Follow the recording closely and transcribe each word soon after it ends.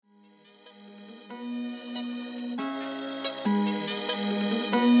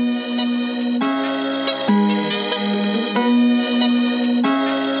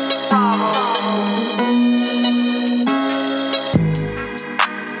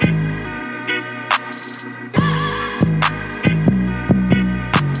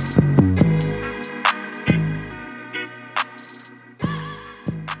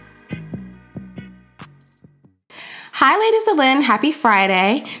Hi, ladies of Lynn. Happy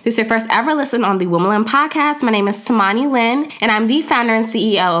Friday. This is your first ever listen on the Women of Lynn podcast. My name is Tamani Lynn, and I'm the founder and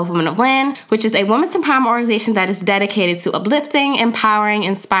CEO of Women of Lynn, which is a women's empowerment organization that is dedicated to uplifting, empowering,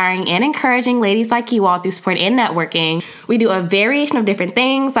 inspiring, and encouraging ladies like you all through support and networking. We do a variation of different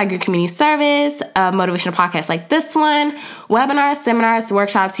things like your community service, motivational podcasts like this one, webinars, seminars,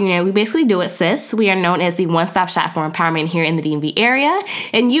 workshops, we basically do it, sis. We are known as the one-stop shop for empowerment here in the DMV area,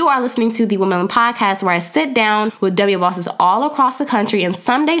 and you are listening to the Women of Lynn podcast, where I sit down with bosses all across the country and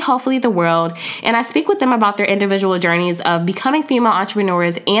someday hopefully the world, and I speak with them about their individual journeys of becoming female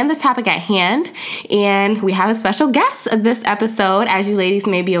entrepreneurs and the topic at hand. And we have a special guest this episode, as you ladies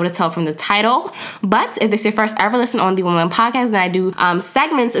may be able to tell from the title. But if this is your first ever listen on the Women podcast, then I do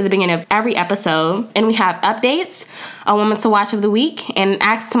segments at the beginning of every episode, and we have updates, a woman to watch of the week, and an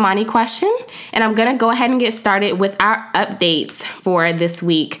Ask Tamani question. And I'm gonna go ahead and get started with our updates for this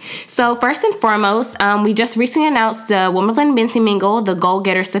week. So first and foremost, we just recently announced the Women of Lynn Minty Mingle, the Goal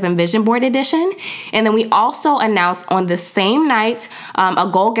Getter Sip and Vision Board edition. And then we also announced on the same night a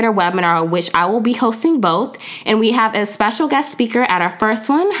Goal Getter webinar, which I will be hosting both. And we have a special guest speaker at our first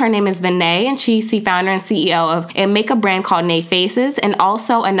one. Her name is Vinay, and she's the founder and CEO of a makeup brand called Nay Faces, and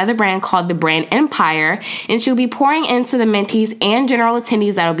also another brand called the Brand Empire. And she'll be pouring into the mentees and general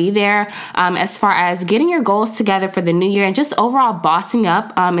attendees that'll be there as far as getting your goals together for the new year and just overall bossing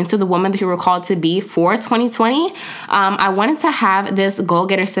up into the woman that you were called to be for 2020. I wanted to have this Goal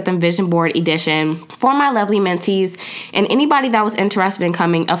Getter Sip and Vision Board edition for my lovely mentees and anybody that was interested in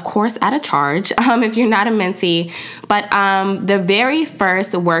coming, of course, at a charge if you're not a mentee. But the very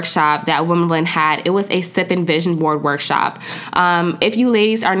first workshop that Women of Lynn had, it was a Sip and Vision Board workshop. If you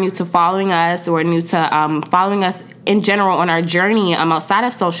ladies are new to following us or new to following us in general on our journey outside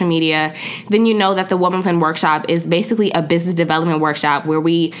of social media, then you know that the Women of Lynn workshop is basically a business development workshop where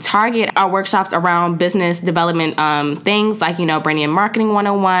we target our workshops around business development things like, branding and marketing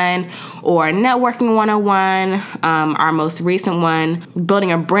 101 or networking 101, our most recent one,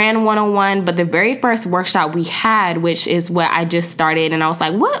 building a brand 101. But the very first workshop we had, which is what I just started, and I was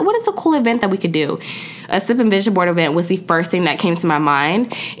like, what is a cool event that we could do? A Sip and Vision Board event was the first thing that came to my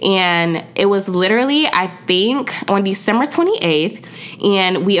mind. And it was literally, I think, on December 28th.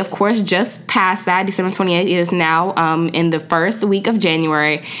 And we, of course, just passed that. December 28th. It is now in the first week of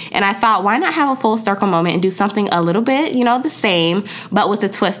January. And I thought, why not have a full circle moment and do something a little bit, the same, but with a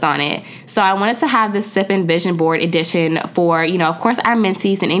twist on it. So I wanted to have this Sip and Vision Board edition for, of course, our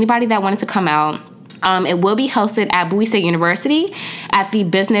mentees and anybody that wanted to come out. It will be hosted at Bowie State University at the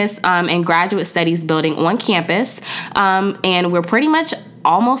Business and Graduate Studies building on campus. And we're pretty much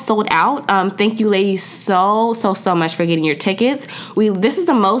almost sold out. Thank you ladies so much for getting your tickets. This is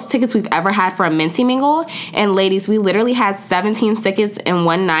the most tickets we've ever had for a Minty Mingle. And ladies, we literally had 17 tickets in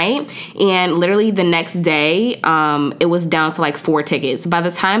one night. And literally the next day, it was down to like 4 tickets. By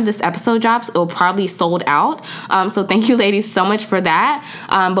the time this episode drops, it'll probably sold out. So thank you ladies so much for that.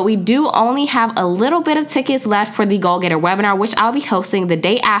 But we do only have a little bit of tickets left for the Goal Getter webinar, which I'll be hosting the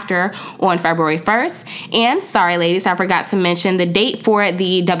day after on February 1st. And sorry ladies, I forgot to mention the date for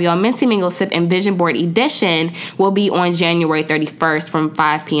the WL Minty Mingle Sip and Vision Board edition will be on January 31st from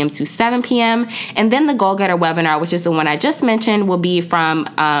 5 p.m. to 7 p.m. And then the Goal Getter webinar, which is the one I just mentioned, will be from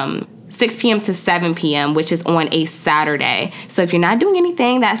 6 p.m. to 7 p.m., which is on a Saturday. So if you're not doing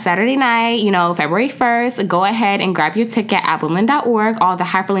anything that Saturday night, February 1st, go ahead and grab your ticket at womenlyn.org. All the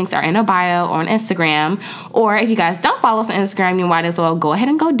hyperlinks are in a bio or on Instagram. Or if you guys don't follow us on Instagram, you might as well go ahead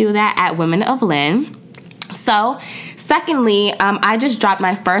and go do that at Women of Lynn. So secondly, I just dropped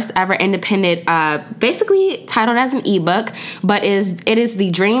my first ever independent, basically titled as an ebook, but it is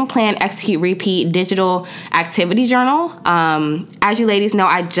the Dream Plan Execute Repeat Digital Activity Journal. As you ladies know,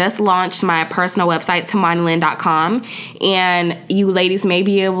 I just launched my personal website, tamanilyn.com, and you ladies may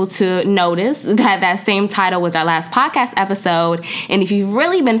be able to notice that same title was our last podcast episode. And if you've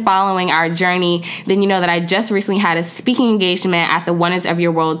really been following our journey, then you know that I just recently had a speaking engagement at the Wonders of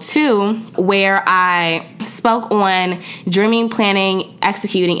Your World 2, where I spoke on dreaming, planning,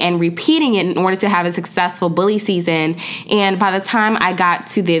 executing, and repeating it in order to have a successful bully season. And by the time I got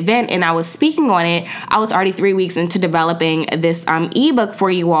to the event and I was speaking on it, I was already 3 weeks into developing this ebook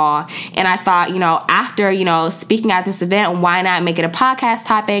for you all. And I thought, after, speaking at this event, why not make it a podcast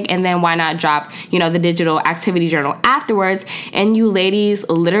topic? And then why not drop, the digital activity journal afterwards? And you ladies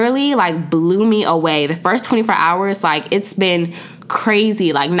literally blew me away. The first 24 hours, it's been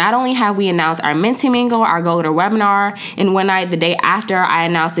crazy. Not only have we announced our Mentee Mingle, our Go to webinar, and one night, the day after, I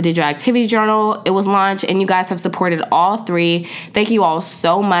announced the digital activity journal. It was launched, and you guys have supported all 3. Thank you all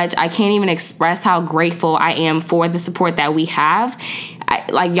so much. I can't even express how grateful I am for the support that we have.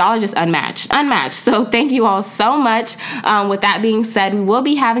 Y'all are just unmatched. So thank you all so much. With that being said, we will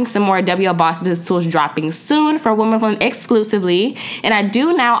be having some more WL Boss Business tools dropping soon for Women of Lynn exclusively. And I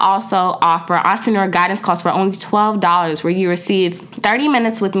do now also offer entrepreneur guidance calls for only $12, where you receive 30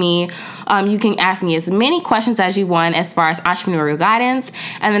 minutes with me. You can ask me as many questions as you want as far as entrepreneurial guidance.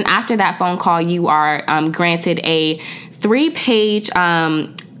 And then after that phone call, you are granted a 3-page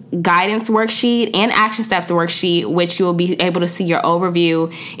guidance worksheet and action steps worksheet, which you will be able to see your overview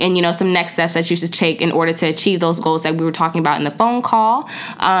and some next steps that you should take in order to achieve those goals that we were talking about in the phone call.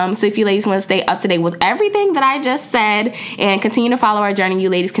 So if you ladies want to stay up to date with everything that I just said and continue to follow our journey, you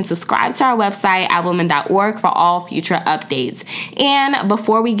ladies can subscribe to our website atwomen.org for all future updates. And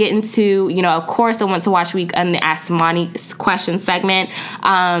before we get into, of course, I want to watch week on the Ask Money question segment.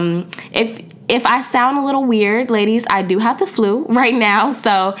 If I sound a little weird, ladies, I do have the flu right now,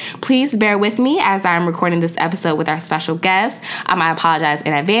 so please bear with me as I'm recording this episode with our special guest. I apologize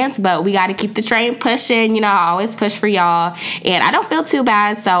in advance, but we got to keep the train pushing. I always push for y'all, and I don't feel too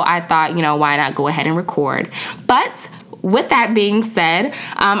bad, so I thought, why not go ahead and record. But with that being said,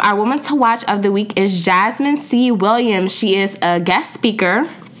 our woman to watch of the week is Jasmine C. Williams. She is a guest speaker,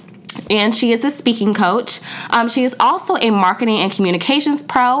 and she is a speaking coach. She is also a marketing and communications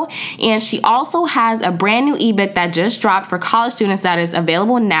pro, and she also has a brand new ebook that just dropped for college students that is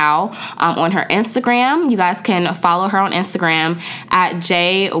available now on her Instagram. You guys can follow her on Instagram at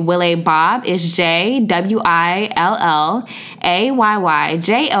jwillaybob. It's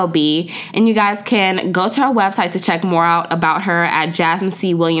JWILLAYYYJOB, and you guys can go to her website to check more out about her at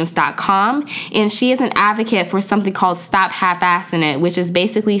jasminecwilliams.com. And she is an advocate for something called Stop Half-Assing It, which is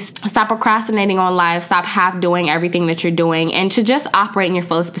basically stop procrastinating on life, stop half doing everything that you're doing, and to just operate in your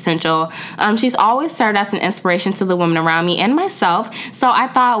fullest potential. She's always served as an inspiration to the women around me and myself. So I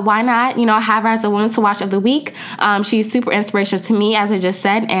thought, why not, have her as a woman to watch of the week. She's super inspirational to me, as I just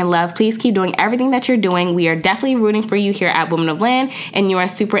said, and love, please keep doing everything that you're doing. We are definitely rooting for you here at Women of Lynn, and you are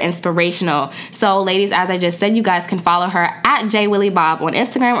super inspirational. So ladies, as I just said, you guys can follow her at jwillybob on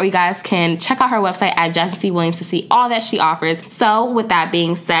Instagram, or you guys can check out her website at Jasmine C. Williams to see all that she offers. So with that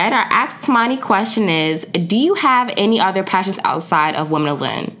being said, our Ask Tamani question is, do you have any other passions outside of Women of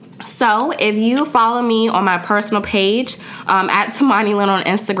Lynn? So if you follow me on my personal page at Tamani Lynn on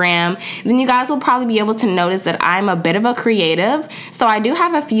Instagram, then you guys will probably be able to notice that I'm a bit of a creative. So I do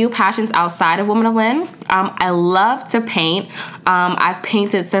have a few passions outside of Women of Lynn. I love to paint. I've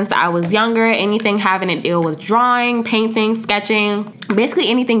painted since I was younger. Anything having to deal with drawing, painting, sketching, basically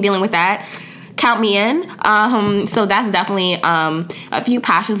anything dealing with that. Count me in. So that's definitely a few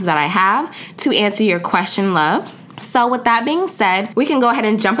passions that I have. To answer your question, love. So with that being said, we can go ahead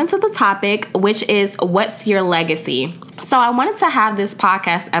and jump into the topic, which is, what's your legacy? So I wanted to have this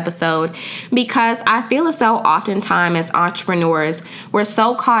podcast episode because I feel as though oftentimes as entrepreneurs, we're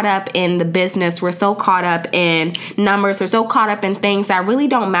so caught up in the business, we're so caught up in numbers, we're so caught up in things that really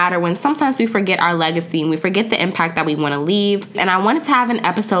don't matter, when sometimes we forget our legacy and we forget the impact that we want to leave. And I wanted to have an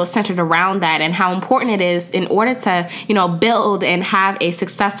episode centered around that and how important it is in order to, build and have a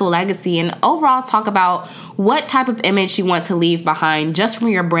successful legacy, and overall talk about what type of image you want to leave behind just from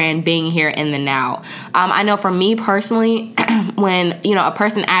your brand being here in the now. I know for me personally, when, a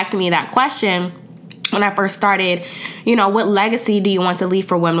person asked me that question, when I first started, what legacy do you want to leave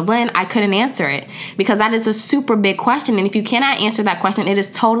for Women of Lynn? I couldn't answer it because that is a super big question. And if you cannot answer that question, it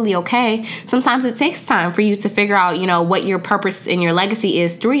is totally okay. Sometimes it takes time for you to figure out, what your purpose and your legacy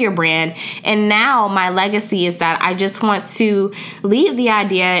is through your brand. And now my legacy is that I just want to leave the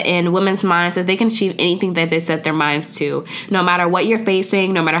idea in women's minds that they can achieve anything that they set their minds to. No matter what you're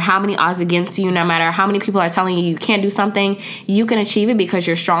facing, no matter how many odds against you, no matter how many people are telling you can't do something, you can achieve it because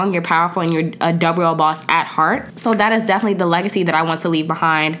you're strong, you're powerful, and you're a WL boss at heart. So that is definitely the legacy that I want to leave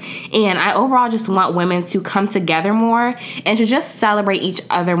behind. And I overall just want women to come together more and to just celebrate each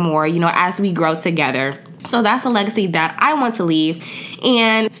other more, as we grow together. So that's a legacy that I want to leave.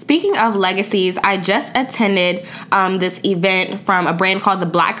 And speaking of legacies, I just attended this event from a brand called the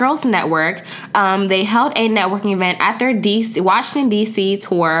Black Girls Network. They held a networking event at their Washington, D.C.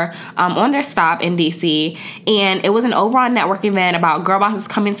 tour on their stop in D.C. And it was an overall networking event about girl bosses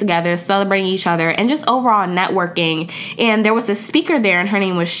coming together, celebrating each other, and just overall networking. And there was a speaker there, and her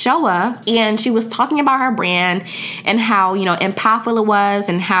name was Showa, and she was talking about her brand and how, impactful it was,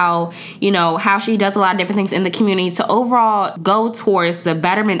 and how, how she does a lot of different things in the community to overall go towards the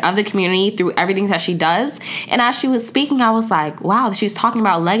betterment of the community through everything that she does. And as she was speaking, I was like, wow, she's talking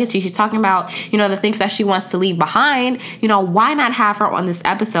about legacy. She's talking about, the things that she wants to leave behind. Why not have her on this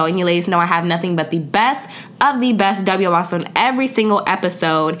episode? And you ladies know I have nothing but the best of the best W Boss on every single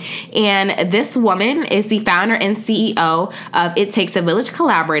episode. And this woman is the founder and CEO of It Takes a Village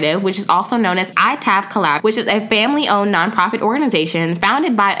Collaborative, which is also known as ITAV Collab, which is a family-owned nonprofit organization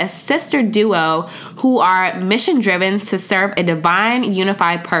founded by a sister duo who are mission-driven to serve a divine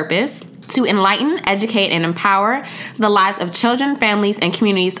unified purpose to enlighten, educate, and empower the lives of children, families, and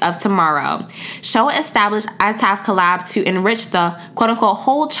communities of tomorrow. Showa established ITAV Collab to enrich the quote-unquote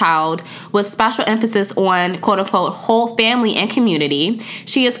whole child with special emphasis on quote-unquote whole family and community.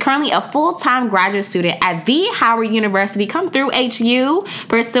 She is currently a full-time graduate student at the Howard University, come through HU,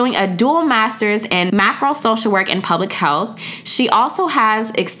 pursuing a dual master's in macro social work and public health. She also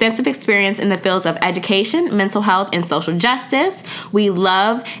has extensive experience in the fields of education, mental health, and social justice. We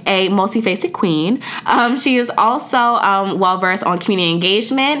love a multifaceted queen. She is also well-versed on community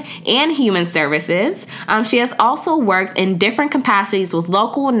engagement and human services. She has also worked in different capacities with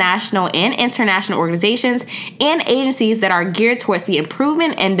local, national, and international organizations and agencies that are geared towards the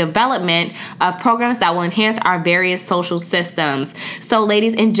improvement and development of programs that will enhance our various social systems. So,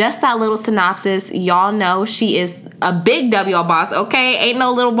 ladies, in just that little synopsis, y'all know she is a big W boss, okay? Ain't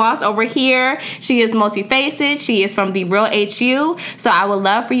no little boss over here. She is multifaceted. She is from the real HU. So I would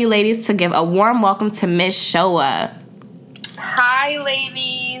love for you ladies to give a warm welcome to Miss Showa. Hi,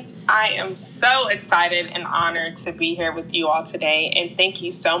 ladies. I am so excited and honored to be here with you all today. And thank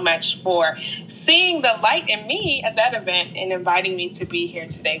you so much for seeing the light in me at that event and inviting me to be here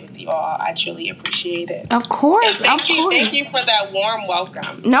today with you all. I truly appreciate it. Of course. Thank you for that warm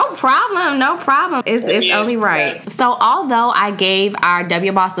welcome. No problem. It's only right. Yes. So although I gave our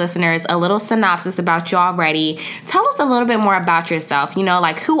W Boss listeners a little synopsis about you already, tell us a little bit more about yourself.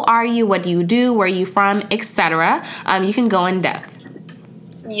 Like who are you? What do you do? Where are you from? Etc. You can go in depth.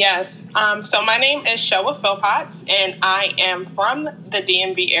 Yes. So my name is Showa Philpotts, and I am from the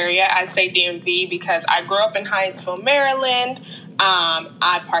DMV area. I say DMV because I grew up in Hyattsville, Maryland.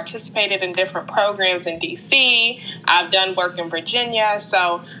 I participated in different programs in D.C. I've done work in Virginia.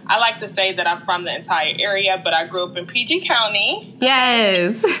 So I like to say that I'm from the entire area, but I grew up in PG County.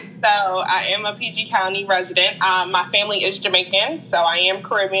 Yes. So I am a PG County resident. My family is Jamaican, so I am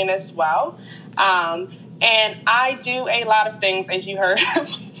Caribbean as well. And I do a lot of things, as you heard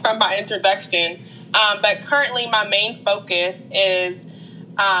from my introduction. But currently, my main focus is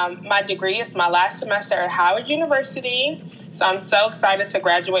my degree. It's my last semester at Howard University. So I'm so excited to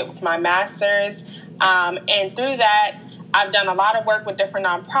graduate with my master's. And through that, I've done a lot of work with different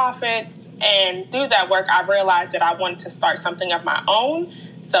nonprofits. And through that work, I realized that I wanted to start something of my own.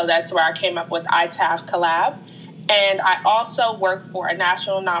 So that's where I came up with ITAV Collab. And I also work for a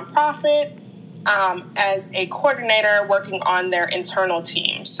national nonprofit as a coordinator working on their internal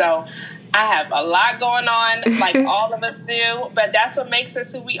team. So I have a lot going on, like all of us do, but that's what makes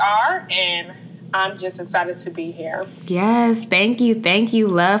us who we are, and I'm just excited to be here. Yes, thank you,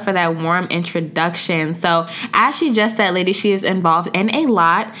 love, for that warm introduction. So as she just said, ladies, she is involved in a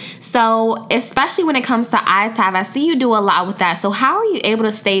lot. So especially when it comes to ITAV, I see you do a lot with that. So how are you able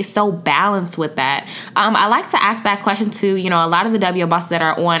to stay so balanced with that? I like to ask that question to, a lot of the W bosses that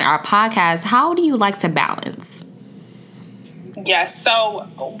are on our podcast. How do you like to balance? Yes. So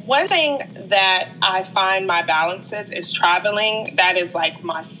one thing that I find my balance is traveling. That is like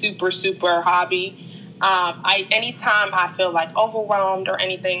my super hobby. Anytime I feel like overwhelmed or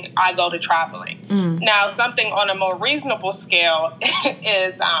anything, I go to traveling. Now, something on a more reasonable scale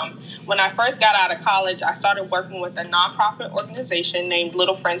is when I first got out of college, I started working with a nonprofit organization named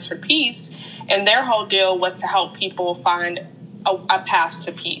Little Friends for Peace. And their whole deal was to help people find a path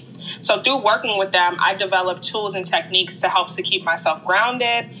to peace. So through working with them, I developed tools and techniques to help to keep myself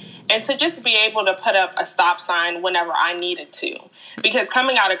grounded and to just be able to put up a stop sign whenever I needed to. Because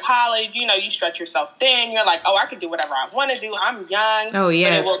coming out of college, you stretch yourself thin. You're like, I can do whatever I want to do. I'm young. Oh,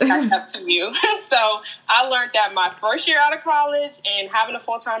 yes. But it will catch up to you. So I learned that my first year out of college and having a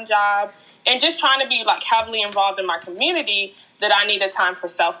full-time job and just trying to be like heavily involved in my community, that I needed time for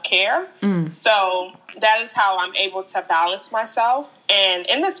self-care. So that is how I'm able to balance myself. And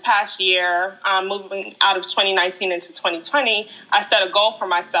in this past year, moving out of 2019 into 2020, I set a goal for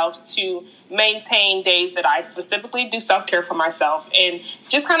myself to maintain days that I specifically do self-care for myself and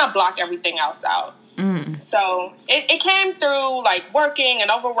just kind of block everything else out. So it came through like working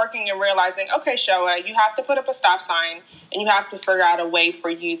and overworking and realizing, okay, Shoah, you have to put up a stop sign and you have to figure out a way for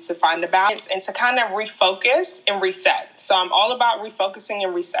you to find a balance and to kind of refocus and reset. So I'm all about refocusing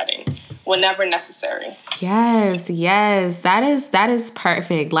and resetting whenever necessary. Yes. That is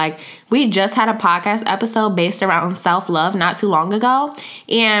perfect. Like, we just had a podcast episode based around self-love not too long ago.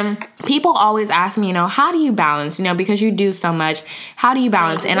 And people always ask me, how do you balance? Because you do so much. How do you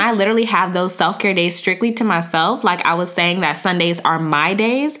balance? And I literally have those self-care days strictly to myself. Like I was saying, that Sundays are my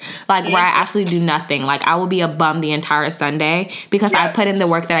days, like where I absolutely do nothing. Like I will be a bum the entire Sunday because I put in the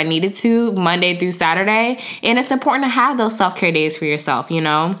work that I needed to Monday through Saturday. And it's important to have those self-care days for yourself,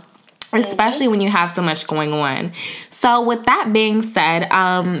 especially when you have so much going on. So with that being said,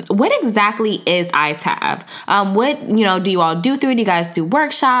 what exactly is ITAB? What, do you all do through it? Do you guys do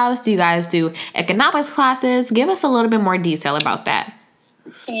workshops? Do you guys do economics classes? Give us a little bit more detail about that.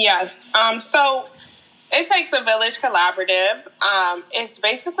 Yes. So It Takes a Village Collaborative. It's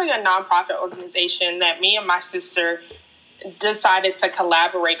basically a nonprofit organization that me and my sister decided to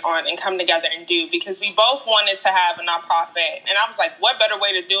collaborate on and come together and do, because we both wanted to have a nonprofit. And I was like, what better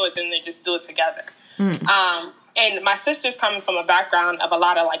way to do it than to just do it together? And my sister's coming from a background of a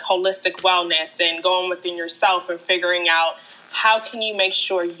lot of like holistic wellness and going within yourself and figuring out how can you make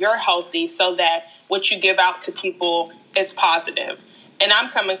sure you're healthy so that what you give out to people is positive. And I'm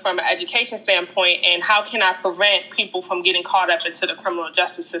coming from an education standpoint, and how can I prevent people from getting caught up into the criminal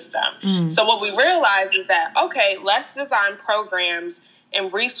justice system? So what we realized is that, okay, let's design programs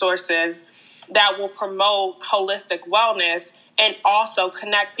and resources that will promote holistic wellness and also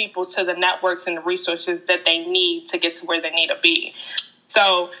connect people to the networks and the resources that they need to get to where they need to be.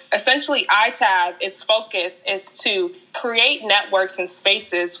 So essentially, ITAB, its focus is to create networks and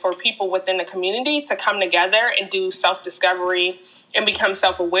spaces for people within the community to come together and do self-discovery and become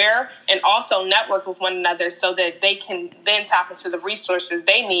self-aware, and also network with one another so that they can then tap into the resources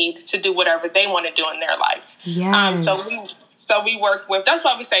they need to do whatever they want to do in their life. Yes. So we work with, that's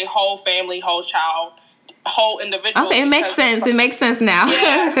why we say whole family, whole child, whole individual. Okay, it makes sense. It makes sense now.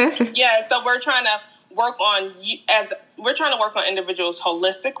 Yeah. So we're trying to work on individuals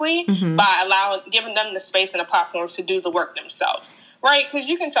holistically by giving them the space and the platforms to do the work themselves, right? Because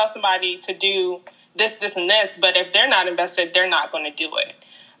you can tell somebody to do this, and this, but if they're not invested, they're not going to do it.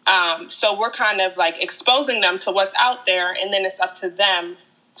 So we're kind of like exposing them to what's out there, and then it's up to them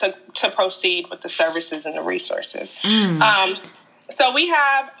to proceed with the services and the resources. So we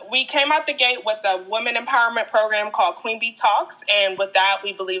came out the gate with a women empowerment program called Queen Bee Talks, and with that,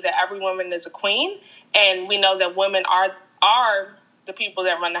 we believe that every woman is a queen, and we know that women are the people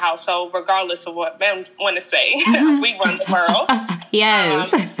that run the household, regardless of what men want to say. We run the world.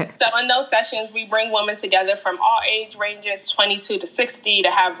 Yes. So in those sessions, we bring women together from all age ranges, 22 to 60, to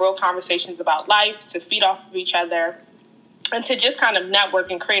have real conversations about life, to feed off of each other, and to just kind of network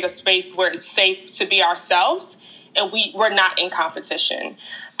and create a space where it's safe to be ourselves, and we're not in competition.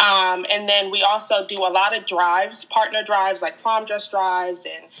 And then we also do a lot of drives, partner drives, like prom dress drives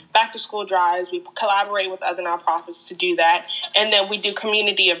and back to school drives. We collaborate with other nonprofits to do that. And then we do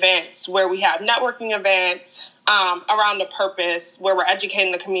community events where we have networking events around the purpose, where we're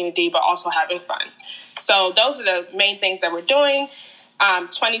educating the community, but also having fun. So those are the main things that we're doing.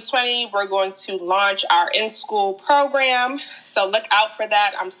 2020, we're going to launch our in-school program. So look out for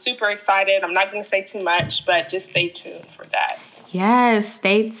that. I'm super excited. I'm not going to say too much, but just stay tuned for that. Yes,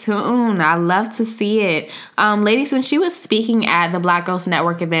 stay tuned. I love to see it. Ladies, when she was speaking at the Black Girls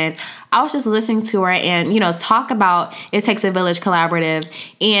Network event, I was just listening to her and, talk about It Takes a Village Collaborative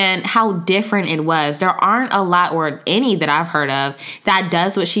and how different it was. There aren't a lot or any that I've heard of that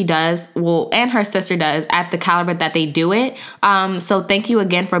does what she does, and her sister does at the caliber that they do it. So thank you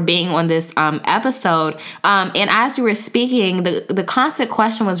again for being on this episode. And as you were speaking, the constant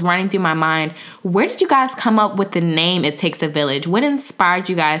question was running through my mind. Where did you guys come up with the name It Takes a Village? What inspired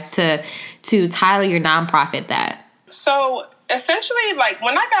you guys to title your nonprofit that? So essentially, like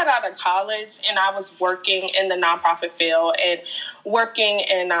when I got out of college and I was working in the nonprofit field and working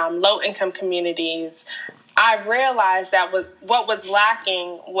in low-income communities, I realized that what was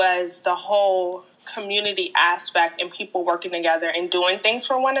lacking was the whole community aspect and people working together and doing things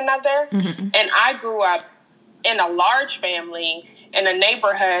for one another. And I grew up in a large family, in a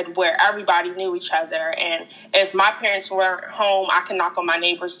neighborhood where everybody knew each other. And if my parents weren't home, I could knock on my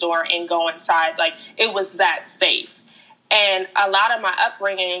neighbor's door and go inside. Like, it was that safe. And a lot of my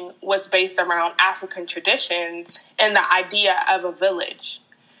upbringing was based around African traditions and the idea of a village.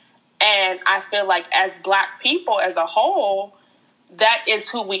 And I feel like as Black people as a whole, that is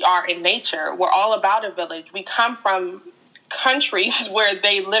who we are in nature. We're all about a village. We come from countries where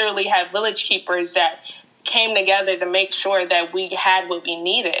they literally have village keepers that came together to make sure that we had what we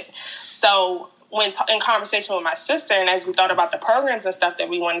needed. So when in conversation with my sister, and as we thought about the programs and stuff that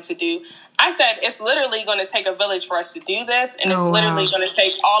we wanted to do, I said, it's literally going to take a village for us to do this. And it's literally going to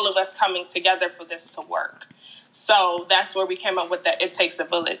take all of us coming together for this to work. So that's where we came up with that It Takes a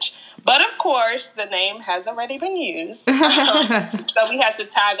Village. But of course, the name has already been used. So we had to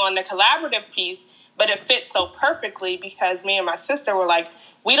tag on the collaborative piece, but it fits so perfectly because me and my sister were like,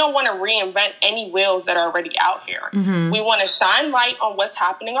 we don't want to reinvent any wheels that are already out here. We want to shine light on what's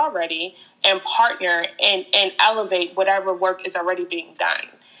happening already and partner and elevate whatever work is already being done.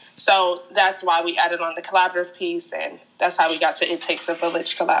 So that's why we added on the collaborative piece, and that's how we got to It Takes a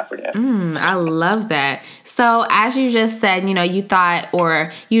Village Collaborative. I love that. So as you just said, you thought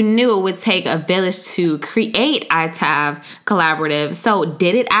or you knew it would take a village to create ITAV Collaborative. So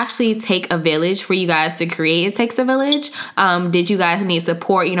did it actually take a village for you guys to create It Takes a Village? Did you guys need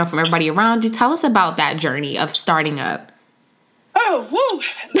support, from everybody around you? Tell us about that journey of starting up. Oh, woo.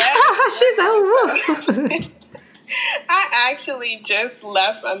 She's so woo. I actually just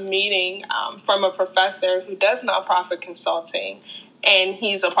left a meeting from a professor who does nonprofit consulting, and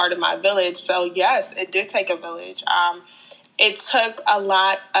he's a part of my village. So yes, it did take a village. It took a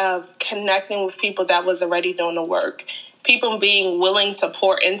lot of connecting with people that was already doing the work, people being willing to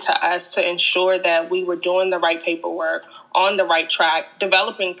pour into us to ensure that we were doing the right paperwork, on the right track,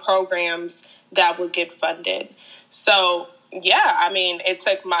 developing programs that would get funded. So yeah, I mean, it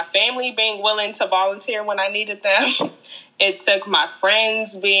took my family being willing to volunteer when I needed them. It took my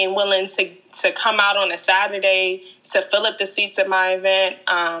friends being willing to come out on a Saturday to fill up the seats at my event.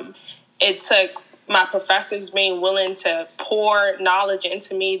 It took my professors being willing to pour knowledge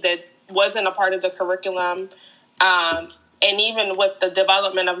into me that wasn't a part of the curriculum. And even with the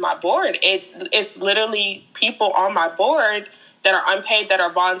development of my board, it's literally people on my board that are unpaid, that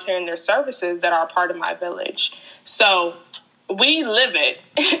are volunteering their services, that are a part of my village. So we live it,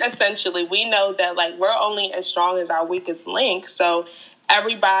 essentially. We know that, we're only as strong as our weakest link. So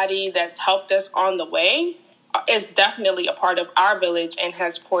everybody that's helped us on the way is definitely a part of our village and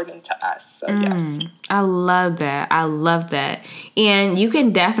has poured into us. So, yes. I love that. I love that. And you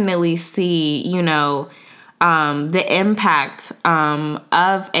can definitely see, the impact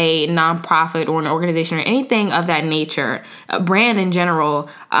of a nonprofit or an organization or anything of that nature, a brand in general,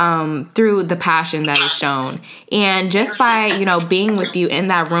 through the passion that is shown. And just by, being with you in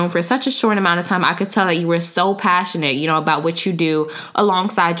that room for such a short amount of time, I could tell that you were so passionate, about what you do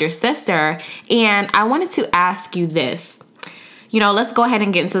alongside your sister. And I wanted to ask you this. Let's go ahead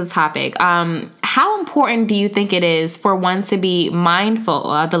and get into the topic. How important do you think it is for one to be mindful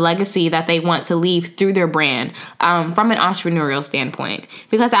of the legacy that they want to leave through their brand from an entrepreneurial standpoint?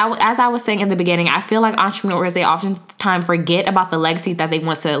 Because as I was saying in the beginning, I feel like entrepreneurs, they oftentimes forget about the legacy that they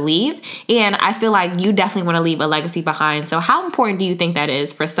want to leave. And I feel like you definitely want to leave a legacy behind. So how important do you think that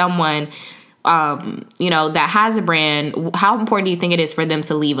is for someone, that has a brand? How important do you think it is for them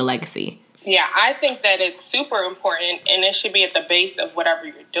to leave a legacy? Yeah, I think that it's super important, and it should be at the base of whatever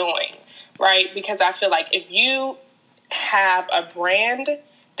you're doing, right? Because I feel like if you have a brand,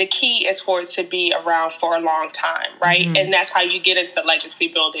 the key is for it to be around for a long time, right? And that's how you get into legacy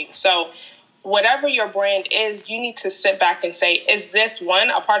building. So whatever your brand is, you need to sit back and say, is this, one,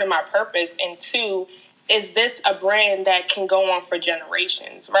 a part of my purpose? And two, is this a brand that can go on for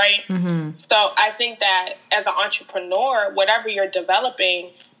generations, right? So I think that as an entrepreneur, whatever you're developing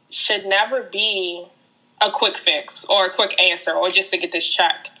should never be a quick fix or a quick answer or just to get this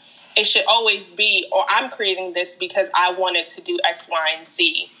check. It should always be, or I'm creating this because I wanted to do X, Y, and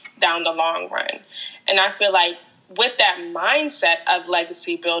Z down the long run. And I feel like with that mindset of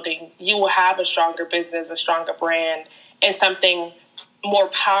legacy building, you will have a stronger business, a stronger brand, and something more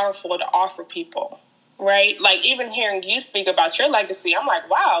powerful to offer people, right? Even hearing you speak about your legacy, I'm like,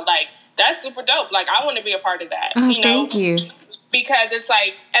 wow, that's super dope. I want to be a part of that. Thank you. Because it's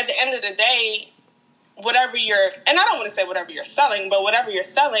at the end of the day, whatever and I don't want to say whatever you're selling, but whatever you're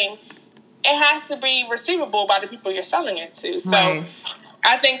selling, it has to be receivable by the people you're selling it to. So right.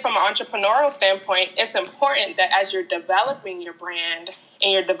 I think from an entrepreneurial standpoint, it's important that as you're developing your brand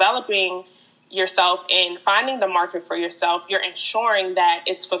and you're developing yourself and finding the market for yourself, you're ensuring that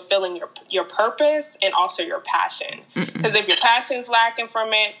it's fulfilling your purpose and also your passion. Because if your passion's lacking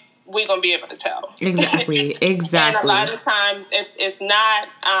from it, we're going to be able to tell. Exactly. And a lot of times, if it's not,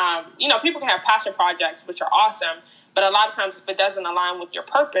 people can have passion projects, which are awesome, but a lot of times if it doesn't align with your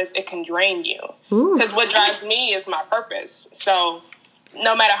purpose, it can drain you. Because what drives me is my purpose. So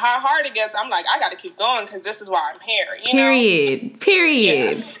no matter how hard it gets, I'm like, I got to keep going because this is why I'm here.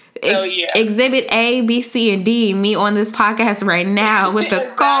 Period. Yeah. So, yeah. Exhibit A, B, C, and D, me on this podcast right now with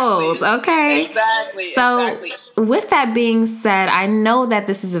the goals, okay? Exactly. So, with that being said, I know that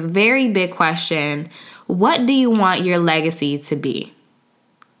this is a very big question. What do you want your legacy to be?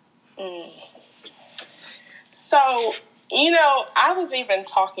 So, I was even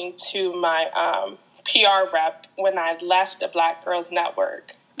talking to my PR rep when I left the Black Girls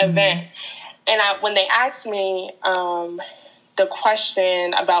Network event. And when they asked me the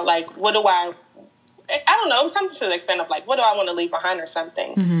question about, like, what do I don't know, something to the extent of, like, what do I want to leave behind or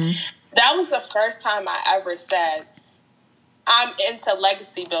something. That was the first time I ever said, I'm into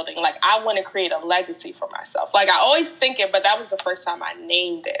legacy building. Like, I want to create a legacy for myself. Like, I always think it, but that was the first time I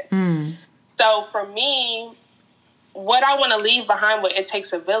named it. So for me, what I want to leave behind with It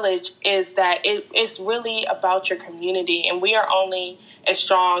Takes a Village is that it's really about your community, and we are only as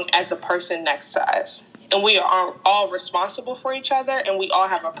strong as the person next to us. And we are all responsible for each other, and we all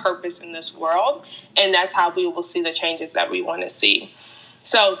have a purpose in this world, and that's how we will see the changes that we want to see.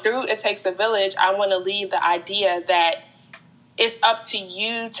 So through It Takes a Village, I want to leave the idea that it's up to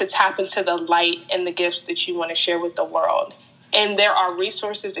you to tap into the light and the gifts that you want to share with the world. And there are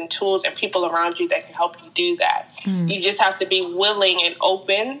resources and tools and people around you that can help you do that. You just have to be willing and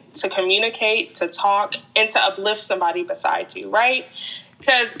open to communicate, to talk, and to uplift somebody beside you, right?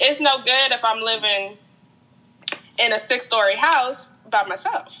 Because it's no good if I'm living in a 6-story house by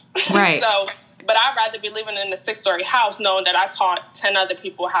myself. Right. But I'd rather be living in a 6-story house knowing that I taught 10 other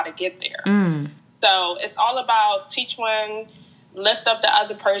people how to get there. So it's all about teach one, lift up the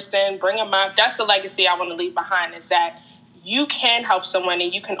other person, bring them up. That's the legacy I want to leave behind, is that you can help someone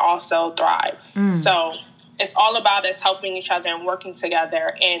and you can also thrive. So it's all about us helping each other and working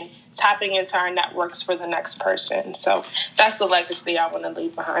together and tapping into our networks for the next person. So that's the legacy I want to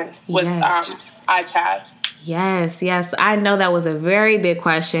leave behind with ITAV. Yes. I know that was a very big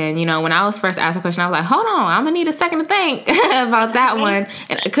question. When I was first asked the question, I was like, hold on, I'm going to need a second to think about that one.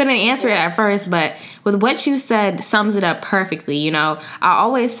 And I couldn't answer it at first, but with what you said sums it up perfectly. I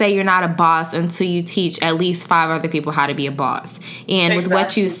always say you're not a boss until you teach at least 5 other people how to be a boss. And with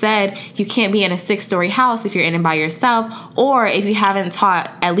what you said, you can't be in a 6-story house if you're in it by yourself, or if you haven't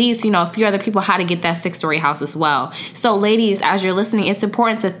taught at least, a few other people how to get that 6-story house as well. So ladies, as you're listening, it's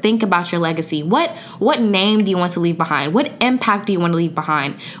important to think about your legacy. What name do you want to leave behind? What impact do you want to leave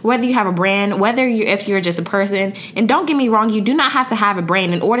behind? Whether you have a brand, if you're just a person, and don't get me wrong, you do not have to have a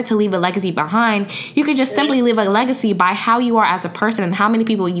brand in order to leave a legacy behind. You can just simply leave a legacy by how you are as a person and how many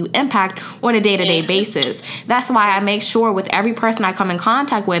people you impact on a day-to-day basis. That's why I make sure with every person I come in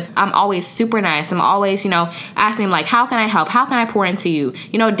contact with, I'm always super nice. I'm always, asking like, how can I help? How can I pour into you?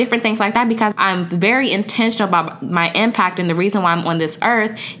 Different things like that, because I'm very intentional about my impact and the reason why I'm on this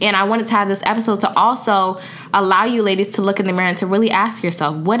earth. And I wanted to have this episode to also allow you ladies to look in the mirror and to really ask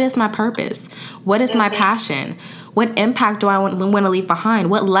yourself, what is my purpose? What is my passion? What impact do I want to leave behind?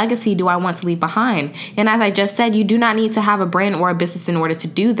 What legacy do I want to leave behind? And as I just said, you do not need to have a brand or a business in order to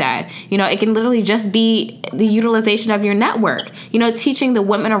do that. It can literally just be the utilization of your network. Teaching the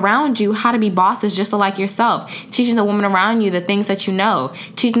women around you how to be bosses just like yourself. Teaching the women around you the things that you know.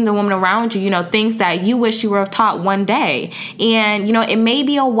 Teaching the women around you, things that you wish you were taught one day. And, it may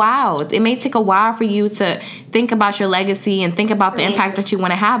be a while. It may take a while for you to think about your legacy and think about the impact that you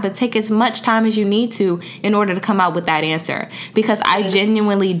want to have, but take as much time as you need to in order to come out with that answer. Because I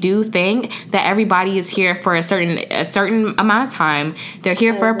genuinely do think that everybody is here for a certain amount of time. They're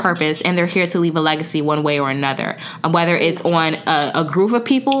here for a purpose, and they're here to leave a legacy one way or another. Whether it's on a group of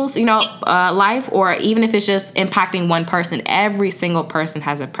people's, life, or even if it's just impacting one person, every single person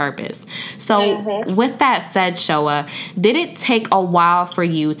has a purpose. So with that said, Shoa, did it take a while for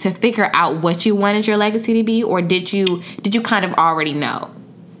you to figure out what you wanted your legacy to be, or did you kind of already know?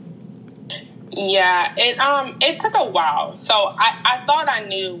 Yeah, it took a while. So I thought I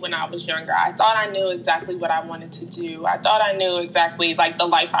knew when I was younger. I thought I knew exactly what I wanted to do. I thought I knew exactly like the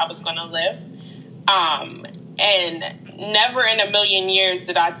life I was going to live. And never in a million years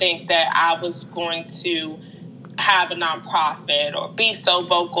did I think that I was going to have a nonprofit or be so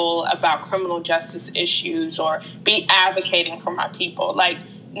vocal about criminal justice issues or be advocating for my people. Like,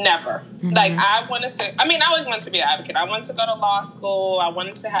 Never. Like, I always wanted to be an advocate. I wanted to go to law school. I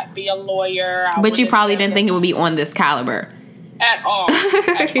wanted to be a lawyer. But you probably didn't think it would be on this caliber. At all.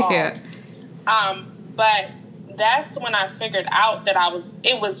 At all. Yeah. But that's when I figured out that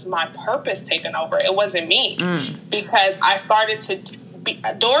it was my purpose taking over. It wasn't me. Because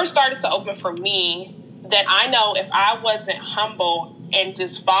doors started to open for me that I know if I wasn't humble and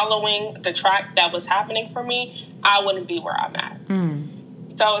just following the track that was happening for me, I wouldn't be where I'm at.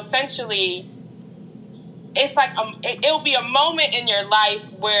 So essentially, it's like it'll be a moment in your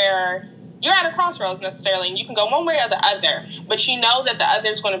life where you're at a crossroads necessarily, and you can go one way or the other, but you know that the other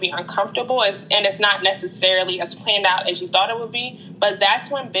is going to be uncomfortable, and it's not necessarily as planned out as you thought it would be, but that's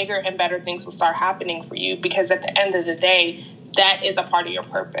when bigger and better things will start happening for you, because at the end of the day, that is a part of your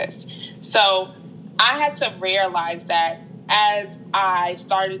purpose. So I had to realize that as I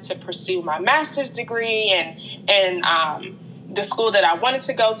started to pursue my master's degree and the school that I wanted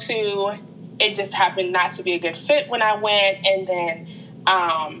to go to, it just happened not to be a good fit when I went. And then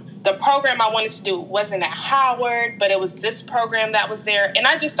the program I wanted to do wasn't at Howard, but it was this program that was there. And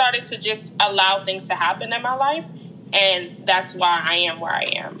I just started to just allow things to happen in my life. And that's why I am where I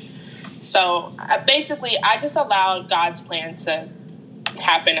am. So basically, I just allowed God's plan to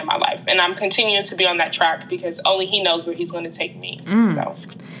happen in my life. And I'm continuing to be on that track because only He knows where He's going to take me. So.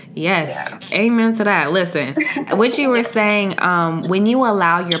 Yes. Yeah. Amen to that. Listen, what you were saying, when you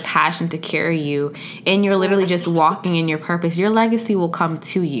allow your passion to carry you and you're literally just walking in your purpose, your legacy will come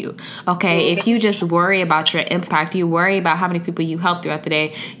to you. Okay. If you just worry about your impact, you worry about how many people you help throughout the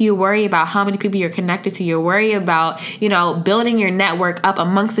day, you worry about how many people you're connected to, you worry about, building your network up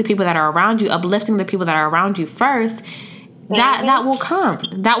amongst the people that are around you, uplifting the people that are around you first. That will come.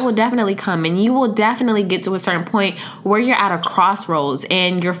 That will definitely come. And you will definitely get to a certain point where you're at a crossroads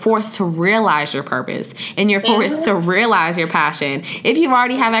and you're forced to realize your purpose and you're forced to realize your passion. If you've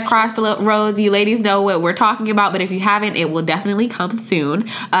already had that crossroads, you ladies know what we're talking about. But if you haven't, it will definitely come soon,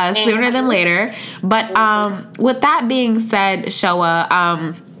 sooner than later. But with that being said,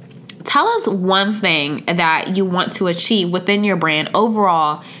 Shoa, tell us one thing that you want to achieve within your brand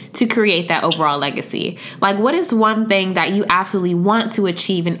overall to create that overall legacy. Like, what is one thing that you absolutely want to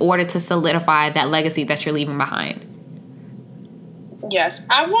achieve in order to solidify that legacy that you're leaving behind? Yes,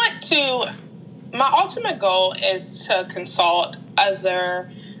 my ultimate goal is to consult other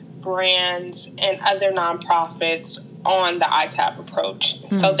brands and other nonprofits on the ITAP approach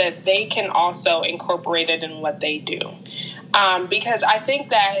so that they can also incorporate it in what they do. Because I think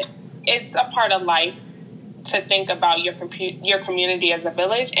that it's a part of life to think about your community as a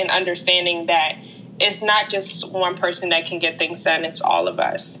village and understanding that it's not just one person that can get things done, it's all of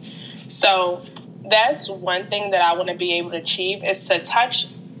us. So that's one thing that I want to be able to achieve, is to touch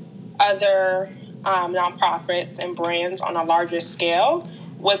other nonprofits and brands on a larger scale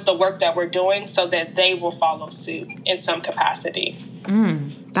with the work that we're doing so that they will follow suit in some capacity.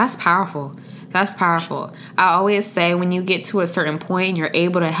 That's powerful. That's powerful. I always say when you get to a certain point and you're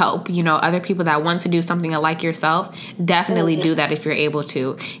able to help, other people that want to do something like yourself, definitely do that if you're able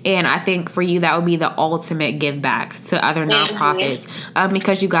to. And I think for you, that would be the ultimate give back to other nonprofits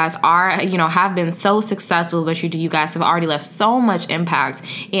because you guys are, have been so successful, but you guys have already left so much impact.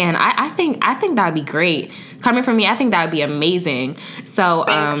 And I think that would be great. Coming from me, I think that would be amazing. So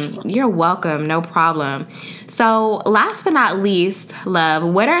you're welcome. No problem. So last but not least, love,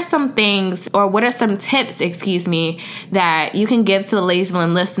 what are some things or what are some tips, that you can give to the ladies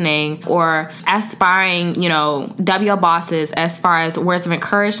listening or aspiring, WL bosses as far as words of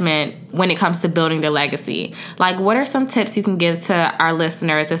encouragement when it comes to building their legacy? Like, what are some tips you can give to our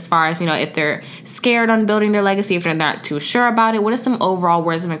listeners as far as, if they're scared on building their legacy, if they're not too sure about it? What are some overall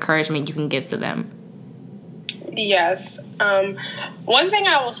words of encouragement you can give to them? Yes. One thing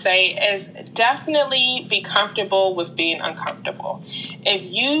I will say is definitely be comfortable with being uncomfortable. If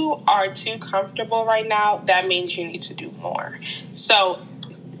you are too comfortable right now, that means you need to do more. So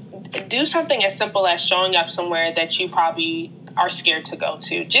do something as simple as showing up somewhere that you probably are scared to go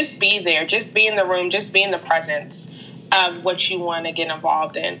to. Just be there. Just be in the room. Just be in the presence of what you want to get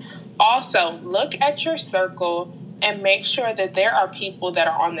involved in. Also, look at your circle and make sure that there are people that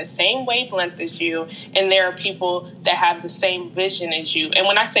are on the same wavelength as you, and there are people that have the same vision as you. And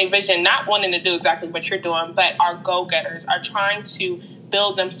when I say vision, not wanting to do exactly what you're doing, but are go-getters, are trying to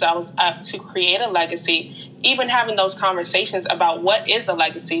build themselves up to create a legacy, even having those conversations about what is a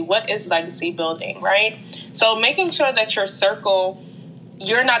legacy, what is legacy building, right? So making sure that your circle,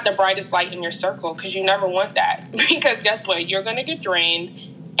 you're not the brightest light in your circle, because you never want that. Because guess what? You're going to get drained,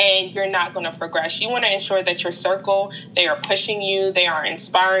 and you're not going to progress. You want to ensure that your circle, they are pushing you, they are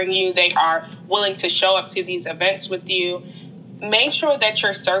inspiring you, they are willing to show up to these events with you. make sure that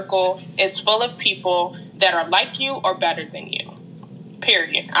your circle is full of people that are like you or better than you.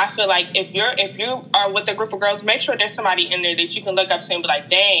 Period. I feel like if you are with a group of girls, make sure there's somebody in there that you can look up to and be like,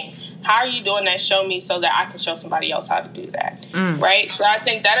 dang, how are you doing that? Show me so that I can show somebody else how to do that. Right? So I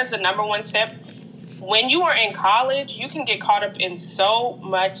think that is the number one tip. When you are in college, you can get caught up in so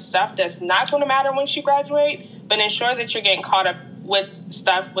much stuff that's not going to matter once you graduate, but ensure that you're getting caught up with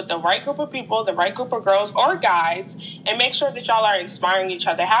stuff with the right group of people, the right group of girls or guys, and make sure that y'all are inspiring each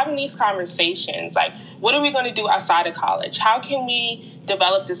other, having these conversations. Like, what are we going to do outside of college? How can we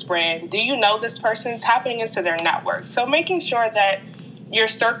develop this brand? Do you know this person? Tapping into their network. So making sure that your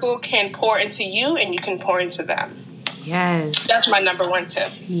circle can pour into you and you can pour into them. Yes. That's my number one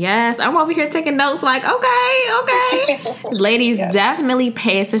tip. Yes. I'm over here taking notes like, okay. Ladies, definitely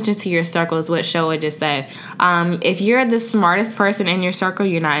pay attention to your circle is what Showa just said. If you're the smartest person in your circle,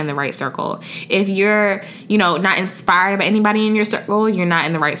 you're not in the right circle. If you're, not inspired by anybody in your circle, you're not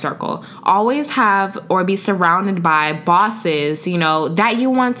in the right circle. Always have or be surrounded by bosses, that you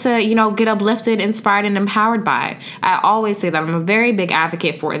want to, get uplifted, inspired, and empowered by. I always say that. I'm a very big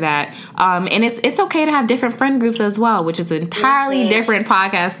advocate for that. And it's okay to have different friend groups as well, which is an entirely different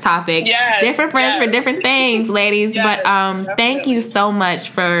podcast topic. Yes, different friends for different things, ladies. Yes, but thank you so much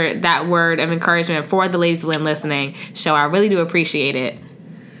for that word of encouragement for the ladies listening. Show, I really do appreciate it.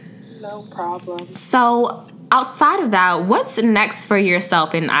 No problem. So outside of that, what's next for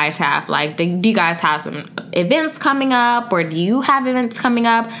yourself in ITAF? Like, do you guys have some events coming up, or do you have events coming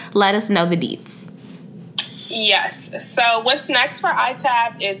up? Let us know the deets. Yes. So what's next for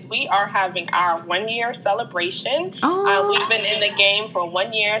ITAF is we are having our 1-year celebration. We've been in the game for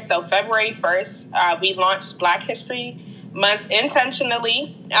 1 year. So February 1st, we launched Black History Month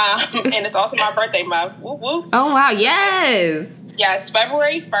intentionally. And it's also my birthday month. Whoop, whoop. Oh, wow. Yes. Yes,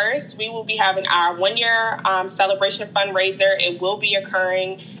 February 1st, we will be having our 1-year celebration fundraiser. It will be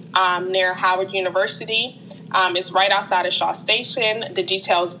occurring near Howard University. It's right outside of Shaw Station. The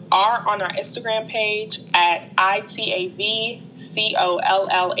details are on our Instagram page at ITAVCOLLAB,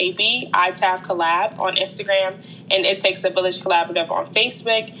 ITAF Collab on Instagram, and It Takes a Village Collaborative on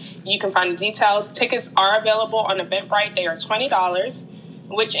Facebook. You can find the details. Tickets are available on Eventbrite. They are $20,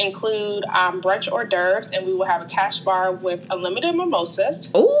 which include brunch hors d'oeuvres, and we will have a cash bar with unlimited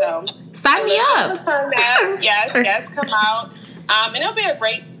mimosas. Ooh, so sign me up. Yes, come out. And it'll be a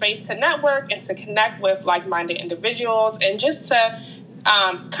great space to network and to connect with like-minded individuals and just to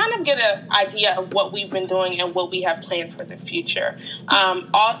kind of get an idea of what we've been doing and what we have planned for the future.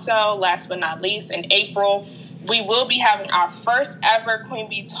 Also, last but not least, in April, we will be having our first ever Queen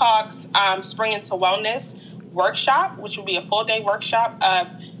Bee Talks Spring into Wellness workshop, which will be a full-day workshop of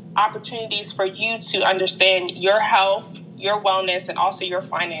opportunities for you to understand your health, your wellness, and also your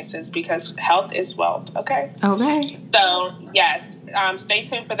finances, because health is wealth. Okay. So yes, stay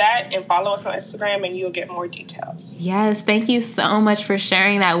tuned for that and follow us on Instagram, and you'll get more details. Yes, thank you so much for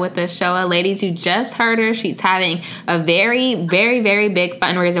sharing that with us, Showa. Ladies, you just heard her. She's having a very, very, very big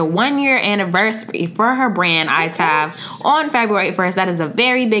fundraiser, 1-year anniversary for her brand ITAF on February 1st. That is a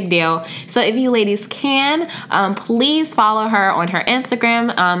very big deal. So if you ladies can, please follow her on her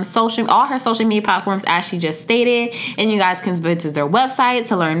Instagram, all her social media platforms, as she just stated, and you guys can visit their website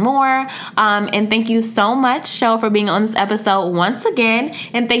to learn more. And thank you so much, Showa, for being on this episode once again.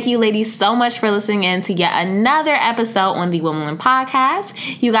 And thank you, ladies, so much for listening in to yet another episode on the Woman Podcast.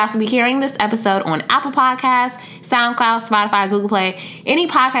 You guys will be hearing this episode on Apple Podcasts, SoundCloud, Spotify, Google Play, any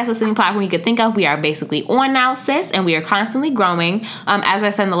podcast listening platform you could think of. We are basically on now, sis, and we are constantly growing. As I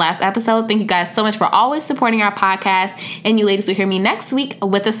said in the last episode, thank you guys so much for always supporting our podcast. And you ladies will hear me next week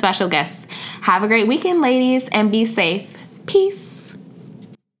with a special guest. Have a great weekend, ladies, and be safe. Peace.